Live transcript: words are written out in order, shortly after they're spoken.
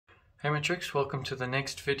Hey Matrix, welcome to the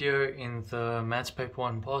next video in the Maths Paper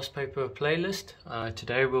 1 Past Paper playlist.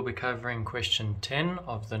 Today we'll be covering question 10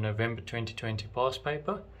 of the November 2020 Past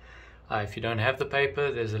Paper. If you don't have the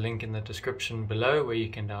paper, there's a link in the description below where you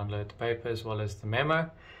can download the paper as well as the memo.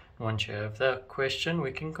 Once you have the question,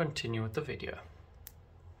 we can continue with the video.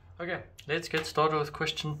 Okay, let's get started with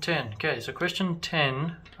question 10. Okay, so question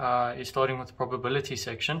 10 is starting with the probability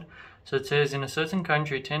section. So it says, in a certain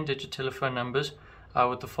country, 10-digit telephone numbers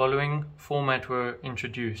with the following format were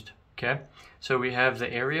introduced. Okay, so we have the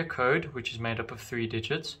area code, which is made up of 3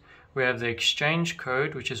 digits. We have the exchange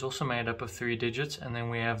code, which is also made up of 3 digits. And then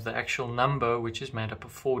we have the actual number, which is made up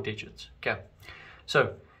of 4 digits. Okay,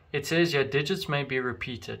 so it says here digits may be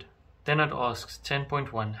repeated. Then it asks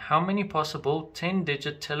 10.1, how many possible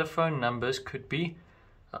 10-digit telephone numbers could be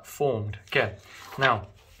formed? Okay, now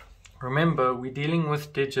remember we're dealing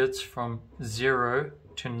with digits from 0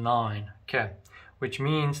 to 9. Okay, which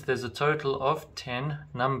means there's a total of 10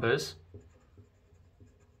 numbers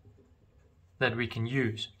that we can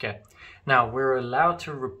use. Okay, now we're allowed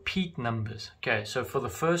to repeat numbers. Okay, so for the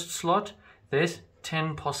first slot, there's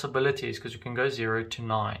 10 possibilities because we can go 0 to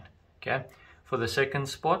 9. Okay, for the second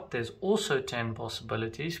spot, there's also 10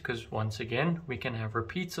 possibilities because once again, we can have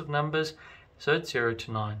repeats of numbers. So it's 0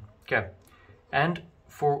 to 9. Okay, and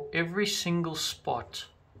for every single spot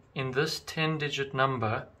in this 10-digit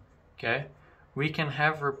number, okay, we can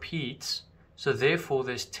have repeats, so therefore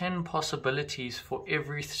there's 10 possibilities for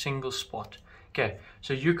every single spot. Okay,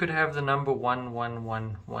 so you could have the number 1, 1,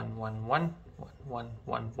 1, 1, 1, 1, 1,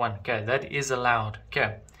 1, 1. Okay, that is allowed.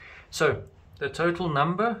 Okay, so the total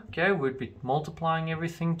number, okay, would be multiplying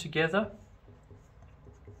everything together.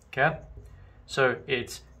 Okay, so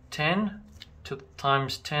it's 10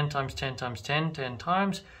 times 10 times 10 times 10, 10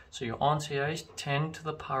 times. So your answer here is 10 to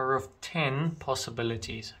the power of 10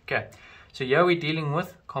 possibilities. Okay, so here we're dealing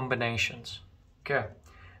with combinations. Okay,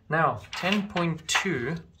 now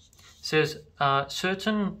 10.2 says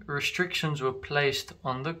certain restrictions were placed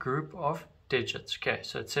on the group of digits. Okay,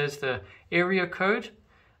 so it says the area code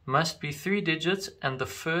must be 3 digits and the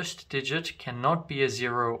first digit cannot be a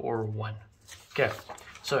 0 or a 1. Okay,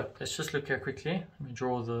 so let's just look here quickly. Let me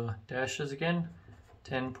draw the dashes again.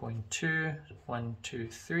 10.2, 1, 2,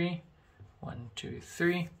 3, 1, 2,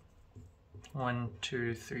 3. 1,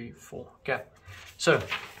 2, 3, 4. Okay, so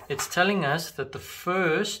it's telling us that the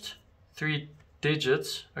first 3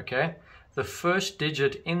 digits, okay, the first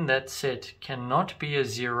digit in that set cannot be a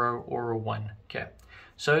 0 or a 1. Okay,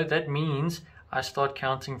 so that means I start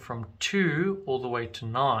counting from 2 all the way to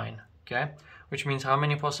 9. Okay, which means how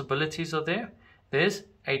many possibilities are there? There's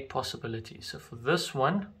 8 possibilities. So for this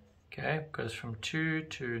one, okay, it goes from 2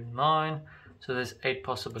 to 9. So there's 8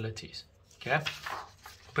 possibilities. Okay.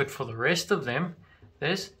 But for the rest of them,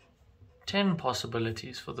 there's 10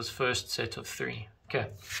 possibilities for this first set of 3. Okay.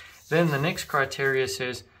 Then the next criteria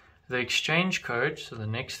says the exchange code, so the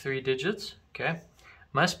next 3 digits, okay,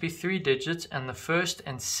 must be 3 digits and the first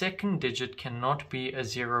and second digit cannot be a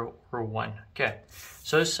 0 or a 1. Okay.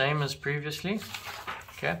 So same as previously.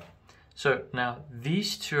 Okay. So now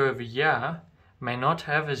these two over here may not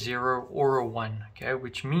have a 0 or a 1. Okay,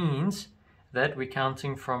 which means that we're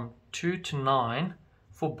counting from 2 to 9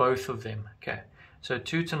 for both of them. Okay, so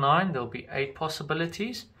 2 to 9, there'll be 8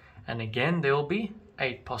 possibilities, and again there'll be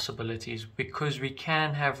 8 possibilities because we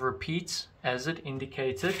can have repeats as it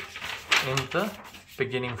indicated in the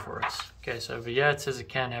beginning for us. Okay, so over here it says it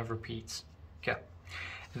can have repeats. Okay,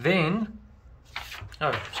 then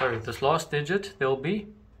this last digit, there'll be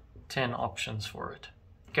 10 options for it.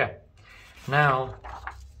 Okay, now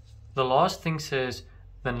the last thing says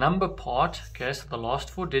the number part, okay, so the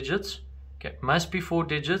last 4 digits, okay, must be 4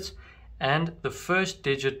 digits, and the first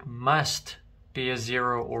digit must be a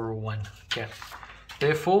 0 or a 1. Okay,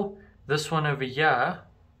 therefore, this one over here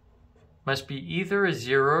must be either a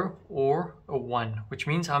 0 or a 1, which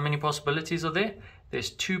means how many possibilities are there?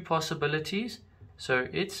 There's 2 possibilities, so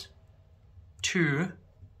it's 2.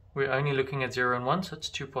 We're only looking at 0 and 1, so it's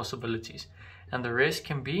 2 possibilities. And the rest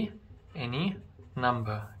can be any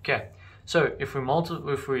number. Okay, so if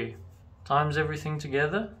we times everything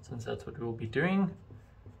together, since that's what we'll be doing,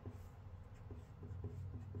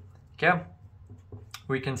 okay,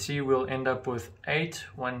 we can see we'll end up with 8,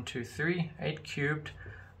 1, 2, 3, 8 cubed,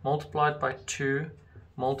 multiplied by 2,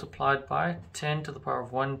 multiplied by 10 to the power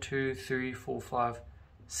of 1, 2, 3, 4, 5,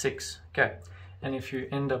 6. Okay, and if you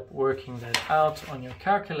end up working that out on your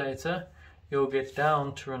calculator, you'll get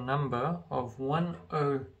down to a number of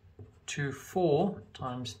 1024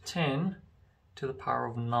 times 10 to the power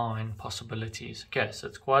of 9 possibilities. Okay, so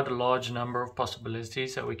it's quite a large number of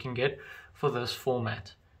possibilities that we can get for this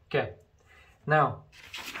format. Okay, now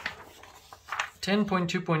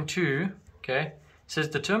 10.2.2, okay, says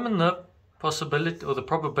determine the possibility or the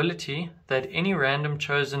probability that any random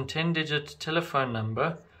chosen 10-digit telephone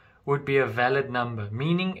number would be a valid number,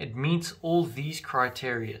 meaning it meets all these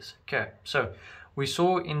criteria. Okay, so we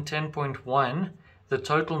saw in 10.1 the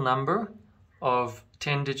total number of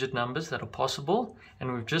 10-digit numbers that are possible,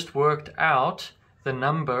 and we've just worked out the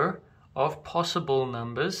number of possible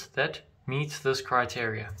numbers that meets this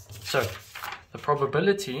criteria. So the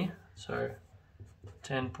probability, so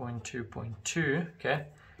 10.2.2, okay,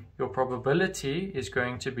 your probability is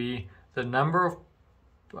going to be the number of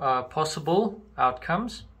possible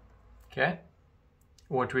outcomes, okay,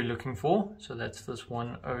 what we're looking for. So that's this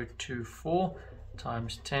 1024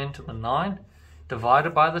 times 10 to the 9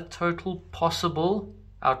 divided by the total possible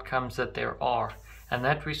outcomes that there are, and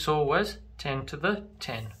that we saw was 10 to the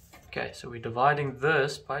 10. Okay, so we're dividing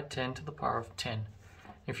this by 10 to the power of 10.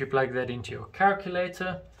 If you plug that into your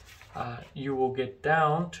calculator, you will get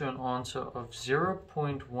down to an answer of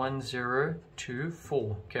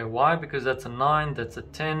 0.1024. Okay, why? Because that's a 9, that's a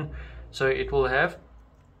 10, so it will have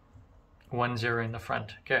 10 in the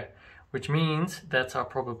front. Okay, which means that's our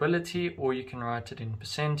probability, or you can write it in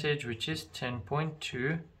percentage, which is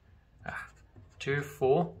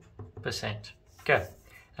 10.24%. Okay,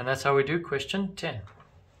 and that's how we do question 10.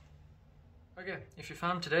 Okay, if you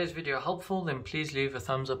found today's video helpful, then please leave a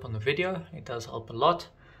thumbs up on the video. It does help a lot.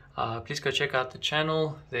 Please go check out the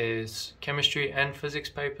channel. There's chemistry and physics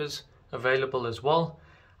papers available as well.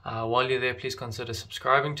 While you're there, please consider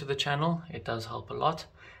subscribing to the channel. It does help a lot.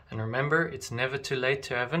 And remember, it's never too late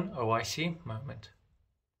to have an OIC moment.